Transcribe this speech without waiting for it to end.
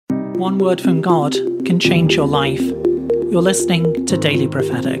one word from God can change your life. You're listening to Daily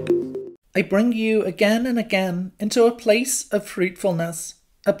Prophetic. I bring you again and again into a place of fruitfulness,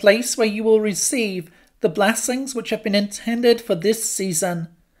 a place where you will receive the blessings which have been intended for this season.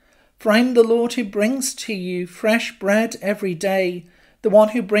 For I am the Lord who brings to you fresh bread every day, the one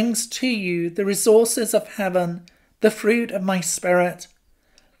who brings to you the resources of heaven, the fruit of my Spirit.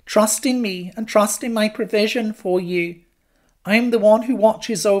 Trust in me and trust in my provision for you. I am the one who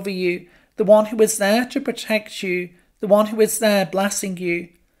watches over you, the one who is there to protect you, the one who is there blessing you.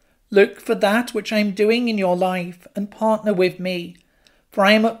 Look for that which I am doing in your life and partner with me. For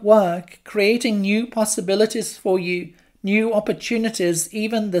I am at work, creating new possibilities for you, new opportunities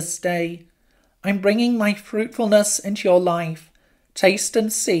even this day. I'm bringing my fruitfulness into your life. Taste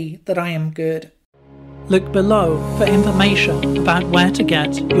and see that I am good. Look below for information about where to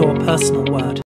get your personal word.